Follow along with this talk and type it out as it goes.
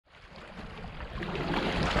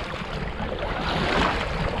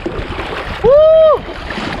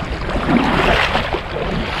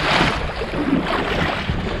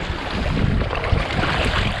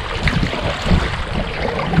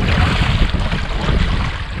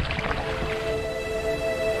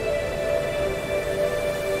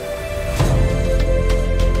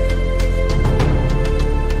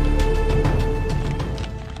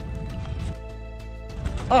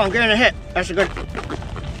I'm getting a hit. That's a good.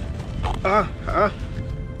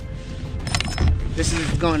 This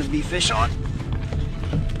is going to be fish on.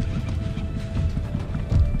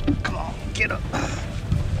 Come on, get up.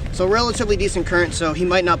 So relatively decent current, so he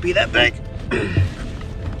might not be that big.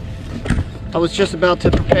 I was just about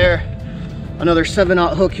to prepare another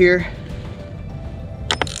 7/0 hook here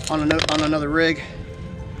on another rig.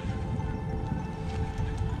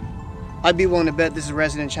 I'd be willing to bet this is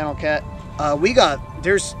resident channel cat.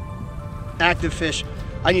 There's active fish.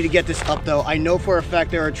 I need to get this up though. I know for a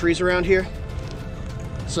fact there are trees around here.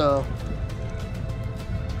 So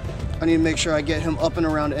I need to make sure I get him up and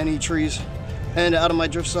around any trees and out of my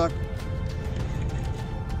drift sock.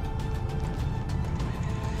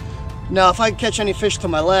 Now, if I catch any fish to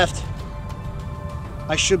my left,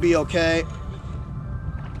 I should be okay.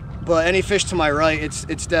 But any fish to my right,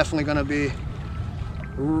 it's definitely gonna be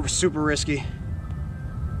super risky.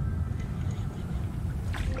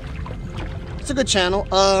 It's a good channel.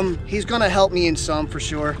 He's gonna help me in some for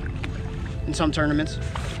sure, in some tournaments.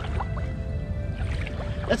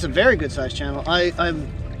 That's a very good sized channel. I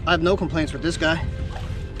have no complaints with this guy.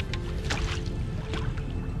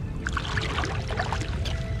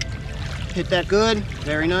 Hit that good,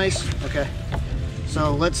 very nice. Okay,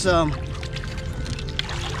 so let's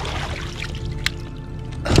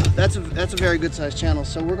that's a very good sized channel.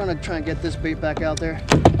 So we're gonna try and get this bait back out there.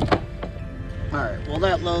 All right, well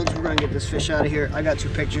that loads, we're gonna get this fish out of here. I got 2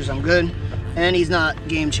 pictures, I'm good. And he's not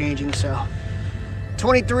game changing, so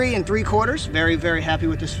 23 3/4. Very, very happy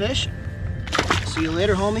with this fish. See you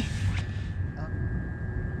later, homie.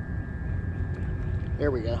 There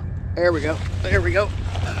we go. There we go. There we go.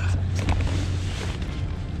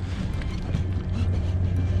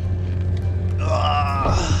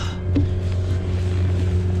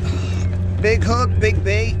 Big hook, big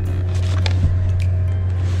bait.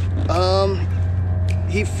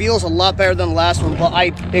 He feels a lot better than the last one, but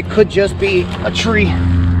it could just be a tree.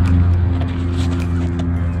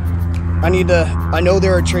 I know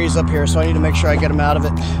there are trees up here, so I need to make sure I get him out of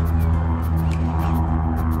it.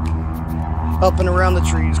 Up and around the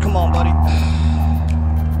trees. Come on, buddy.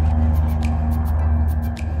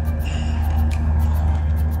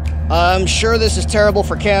 I'm sure this is terrible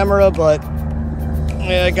for camera, but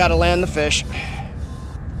yeah, I gotta land the fish.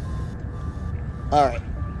 All right.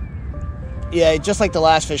 Yeah, just like the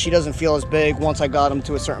last fish, he doesn't feel as big once I got him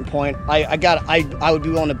to a certain point. I would be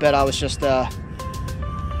willing to bet I was just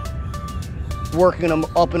working him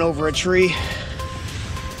up and over a tree.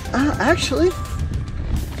 Actually,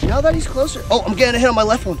 now that he's closer. Oh, I'm getting a hit on my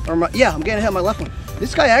left one. Yeah, I'm getting a hit on my left one.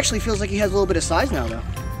 This guy actually feels like he has a little bit of size now, though.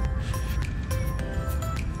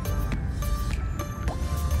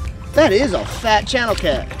 That is a fat channel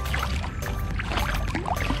cat.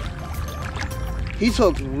 He's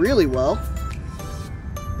hooked really well.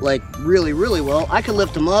 Like, really, really well. I could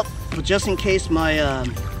lift him up, but just in case my,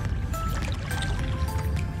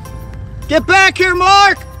 Get back here,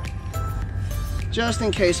 Mark! Just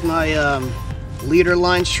in case my, leader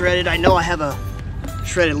line's shredded. I know I have a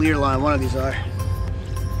shredded leader line. One of these are.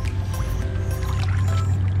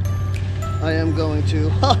 I am going to.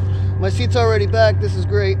 Huh, my seat's already back. This is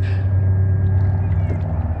great.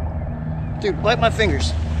 Dude, bite my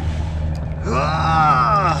fingers.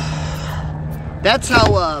 That's how,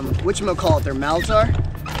 whatchamacallit, their mouths are.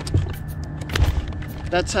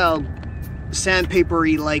 That's how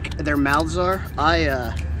sandpapery like their mouths are.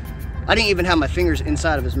 I didn't even have my fingers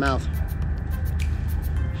inside of his mouth.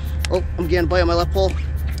 Oh, I'm getting a bite on my left pole.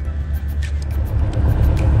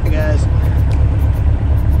 Hey guys.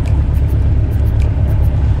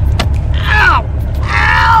 Ow!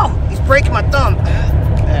 Ow! He's breaking my thumb.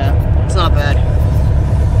 Yeah, it's not bad.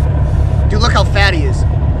 Dude, look how fat he is.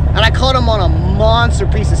 And I caught him on a monster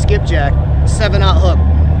piece of skipjack, 7/0 hook.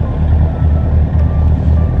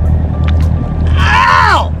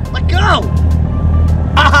 Ow! Let go!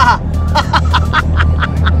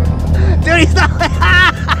 Dude, he's not.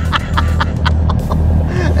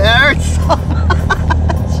 It hurts so much.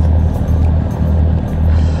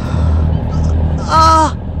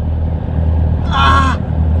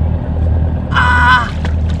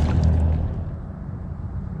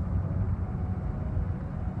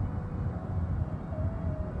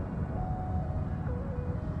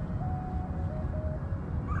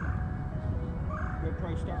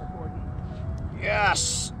 Start recording.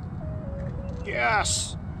 Yes.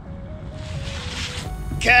 Yes.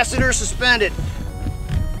 Catheter suspended.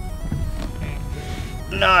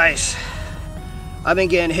 Nice. I've been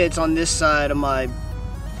getting hits on this side of my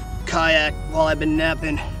kayak while I've been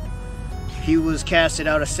napping. He was casted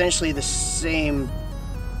out essentially the same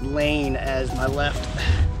lane as my left.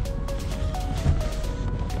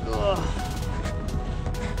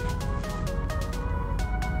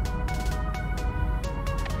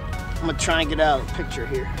 I'm gonna try and get out of the picture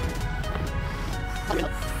here.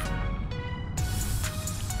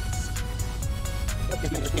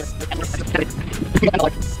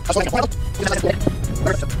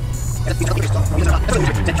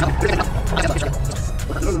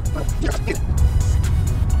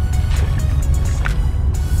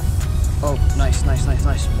 Oh, nice, nice, nice,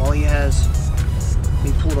 nice. Well, he has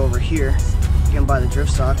me pulled over here, again by the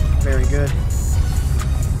drift stock. Very good.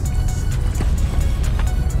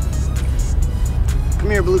 Come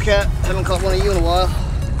here, blue cat. Haven't caught one of you in a while.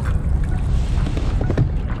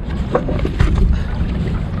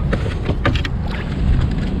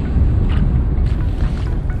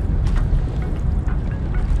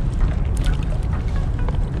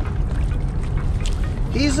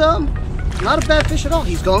 He's not a bad fish at all.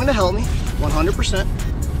 He's going to help me 100%.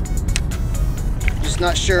 Just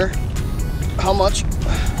not sure how much.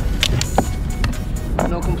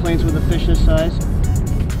 No complaints with a fish this size.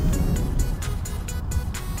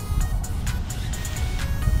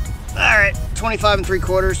 All right, 25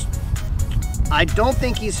 3/4. I don't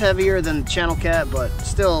think he's heavier than the channel cat, but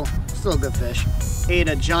still a good fish. Ate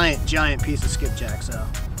a giant piece of skipjack, so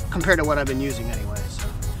compared to what I've been using anyway. So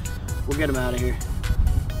we'll get him out of here.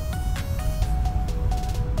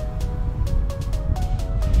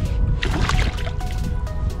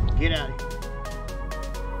 Get out of here.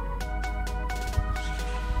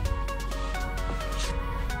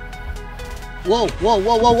 Whoa, whoa,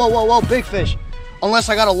 whoa, whoa, whoa, whoa, whoa, big fish. Unless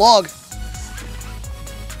I got a log.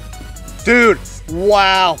 Dude,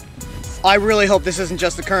 wow. I really hope this isn't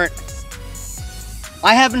just the current.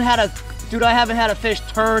 I haven't had a fish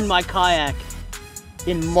turn my kayak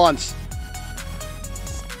in months.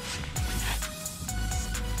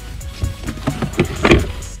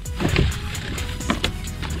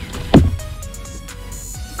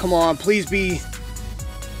 Come on, please be.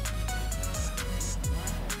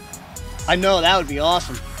 I know, that would be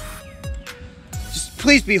awesome. Just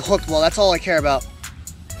please be hooked well, that's all I care about.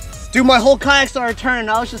 Dude, my whole kayak started turning.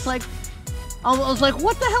 I was just like, I was like,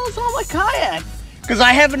 what the hell is on my kayak? Because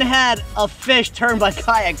I haven't had a fish turn my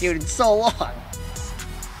kayak, dude, in so long.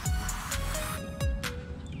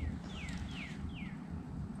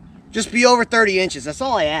 Just be over 30 inches, that's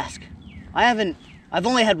all I ask. I've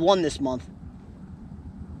only had one this month.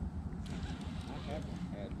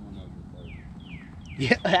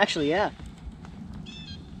 Yeah, actually, yeah.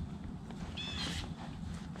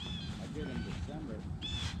 I did in December.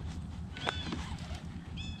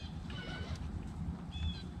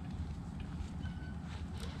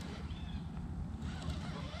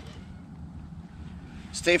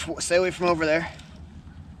 Stay away from over there.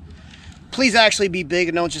 Please actually be big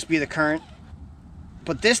and don't just be the current.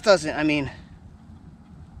 But this doesn't, I mean.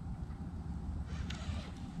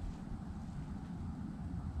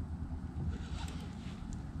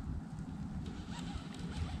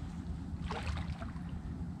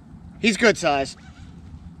 He's good size.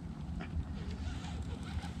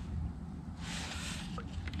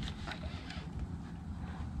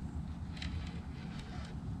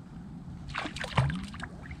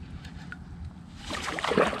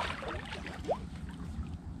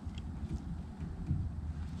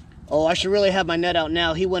 Oh, I should really have my net out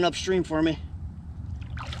now. He went upstream for me.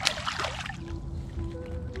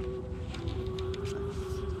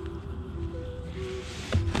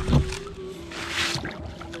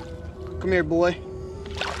 Come here, boy.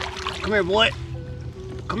 Come here, boy.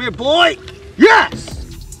 Come here, boy. Yes!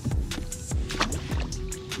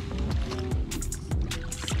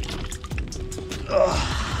 All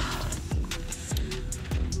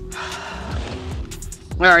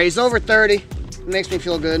right, he's over 30. It makes me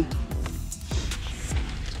feel good.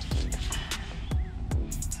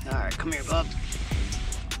 All right, come here, bub.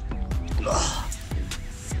 Ugh.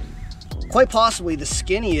 Quite possibly the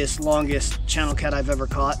skinniest, longest channel cat I've ever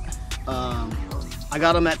caught. I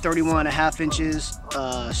got him at 31.5 inches,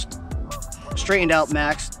 straightened out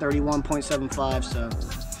max, 31.75, so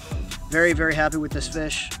very, very happy with this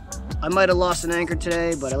fish. I might have lost an anchor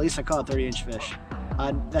today, but at least I caught a 30-inch fish.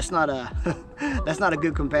 That's not a that's not a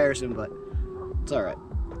good comparison, but it's all right.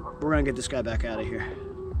 We're gonna get this guy back out of here.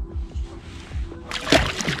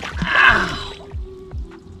 Ow!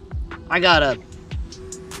 I gotta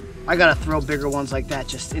throw bigger ones like that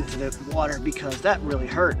just into the water because that really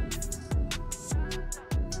hurt.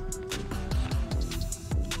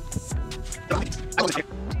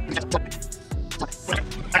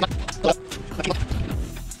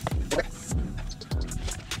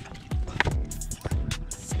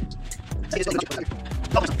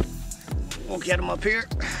 We'll get him up here.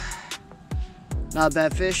 Not a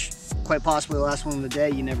bad fish. quite possibly the last one of the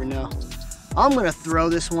day. You never know. I'm gonna throw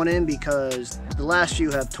this one in because the last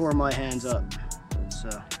few have tore my hands up. So,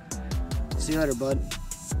 see you later, bud.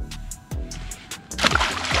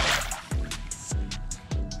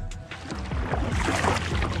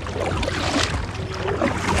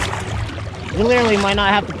 We literally might not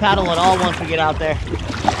have to paddle at all once we get out there.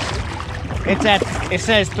 It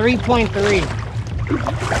says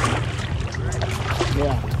 3.3.